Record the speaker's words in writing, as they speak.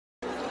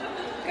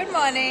Good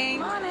morning.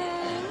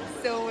 Morning.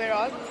 So we're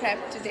all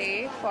prepped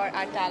today for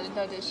our talent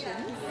audition.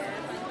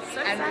 So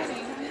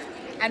exciting.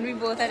 And we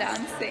both are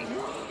dancing.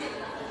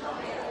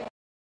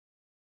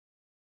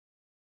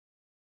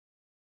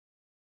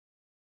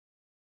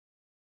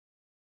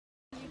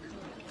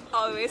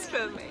 Always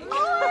filming.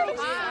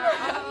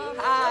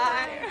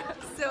 Hi.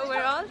 So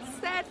we're all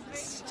set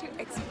to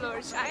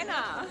explore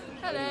China.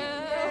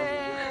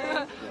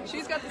 Hello.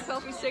 She's got the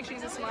selfie stick.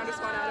 She's the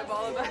smartest one out of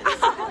all of us.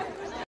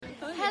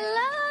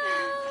 Hello!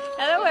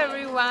 Hello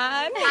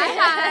everyone.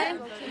 Hi!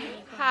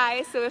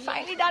 Hi, so we're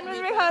finally done with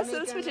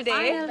rehearsals for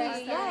today.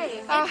 Finally,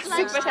 yay!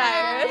 Super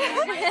tired.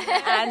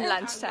 And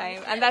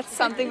lunchtime. And that's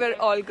something we're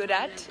all good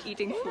at,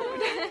 eating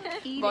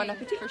food. Bon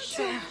appetit. For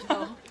sure.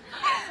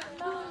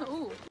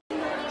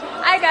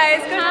 Hi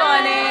guys, good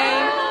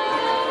morning.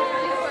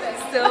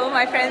 So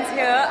my friends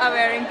here are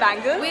wearing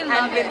bangles We and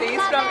love it.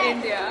 Vidis from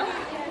India.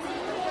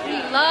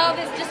 We love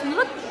it. Just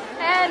look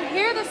and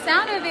hear the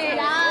sound of it.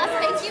 Yes,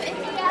 thank you,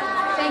 India.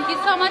 Thank you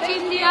so much,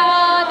 India.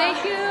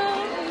 Thank you.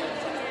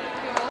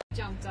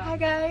 Hi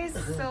guys,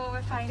 so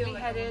we're finally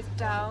headed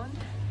down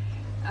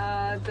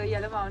the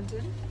Yellow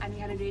Mountain and we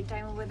had a great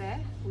time over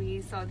there.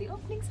 We saw the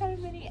opening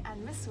ceremony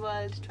and Miss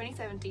World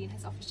 2017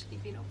 has officially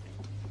been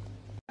opened.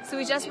 So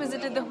we just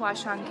visited the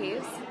Huashuang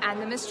caves, and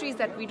the mystery is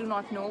that we do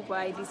not know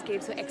why these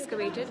caves were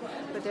excavated,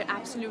 but they're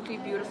absolutely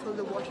beautiful.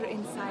 The water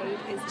inside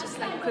is just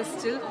like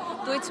crystal.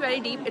 Though it's very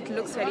deep, it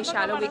looks very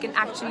shallow. We can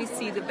actually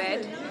see the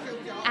bed.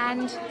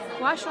 And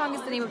Huashuang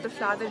is the name of the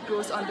flower that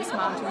grows on this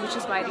mountain, which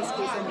is why these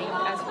caves are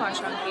named as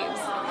Huashuang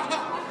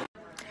caves.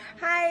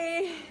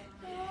 Hi!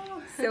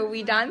 So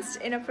we danced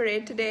in a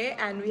parade today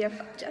and we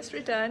have just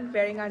returned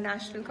wearing our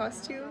national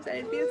costumes and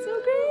it feels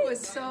so great. It was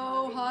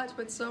so hot,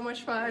 but so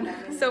much fun.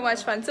 So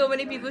much fun, so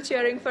many people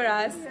cheering for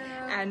us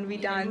and we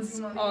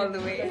danced all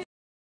the way.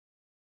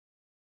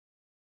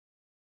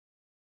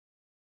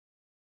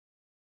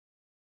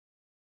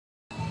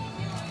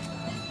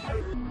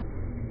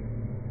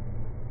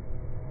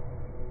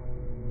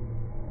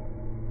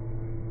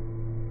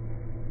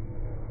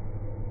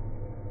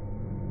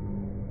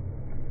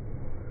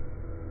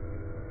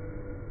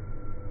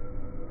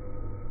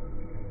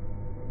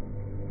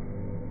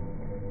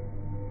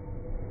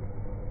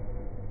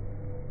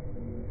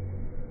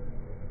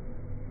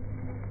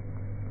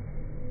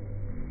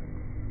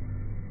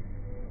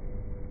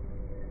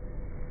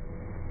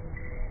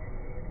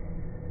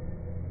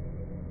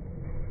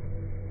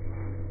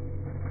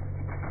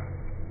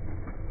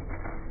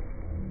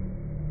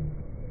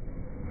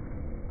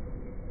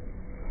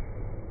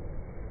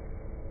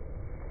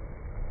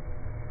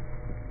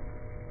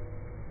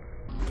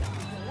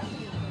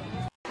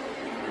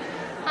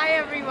 Hi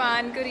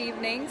everyone, good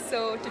evening.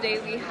 So today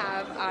we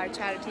have our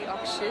charity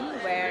auction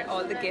where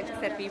all the gifts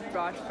that we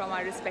brought from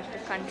our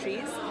respective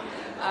countries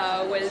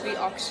will be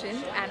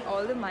auctioned and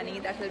all the money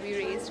that will be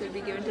raised will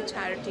be given to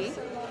charity.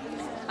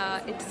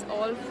 It's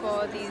all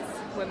for these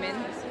women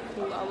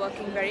who are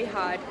working very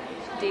hard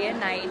day and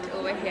night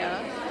over here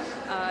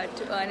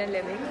to earn a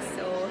living.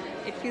 So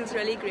it feels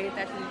really great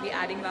that we'll be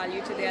adding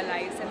value to their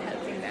lives and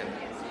helping them.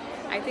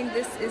 I think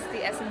this is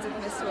the essence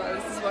of Miss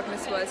World. This is what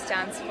Miss World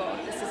stands for.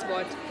 This is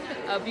what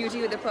Beauty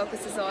with a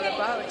Purpose is all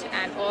about.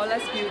 And all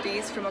us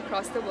beauties from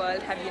across the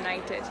world have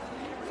united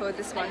for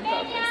this one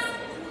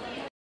purpose.